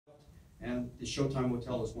And the Showtime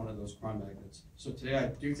Hotel is one of those crime magnets. So today I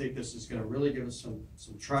do think this is going to really give us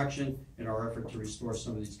some traction in our effort to restore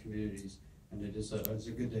some of these communities. And it's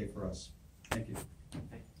a good day for us. Thank you.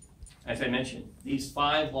 As I mentioned, these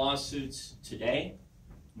 5 lawsuits today,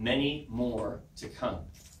 many more to come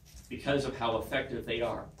because of how effective they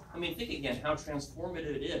are. I mean, think again how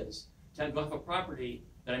transformative it is to have a property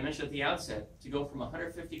that I mentioned at the outset, to go from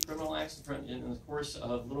 150 criminal acts in the course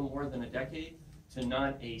of little more than a decade to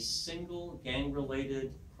not a single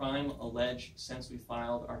gang-related crime alleged since we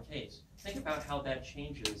filed our case. Think about how that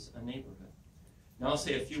changes a neighborhood. Now I'll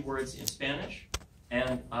say a few words in Spanish,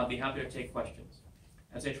 and I'll be happy to take questions.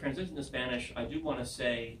 As I transition to Spanish, I do want to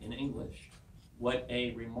say in English what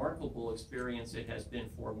a remarkable experience it has been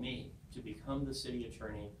for me to become the city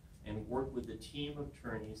attorney and work with the team of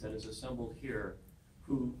attorneys that is assembled here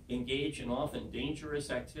who engage in often dangerous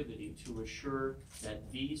activity to assure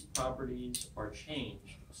that these properties are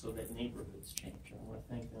changed so that neighborhoods change. I want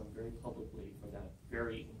to thank them very publicly for that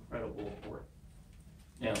very incredible work.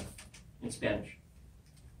 Now, in Spanish.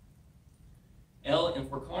 El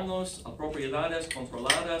enfocarnos a propiedades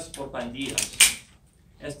controladas por pandillas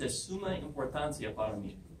es de suma importancia para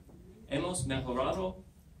mí. Hemos mejorado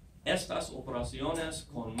estas operaciones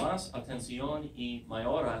con más atención y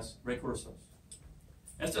mayores recursos.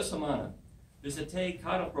 Esta semana visité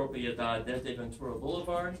cada propiedad desde Ventura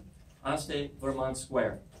Boulevard hasta Vermont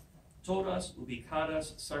Square, todas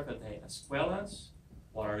ubicadas cerca de escuelas,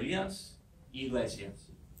 guarderías y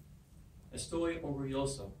iglesias. Estoy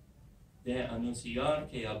orgulloso de anunciar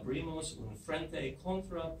que abrimos un frente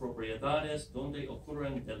contra propiedades donde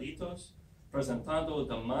ocurren delitos, presentando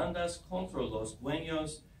demandas contra los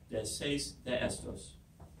dueños de 6 de estos.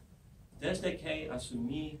 Desde que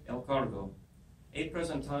asumí el cargo, he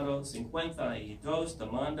presentado 52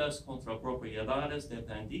 demandas contra propiedades de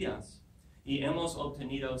pandillas y hemos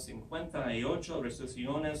obtenido 58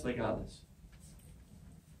 resoluciones legales.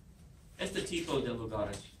 Este tipo de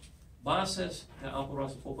lugares, bases de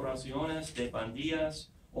operaciones de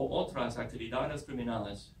pandillas o otras actividades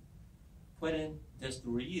criminales, pueden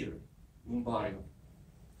destruir un barrio.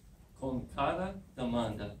 Con cada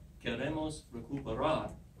demanda queremos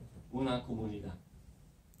recuperar una comunidad.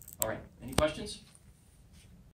 All right, any questions?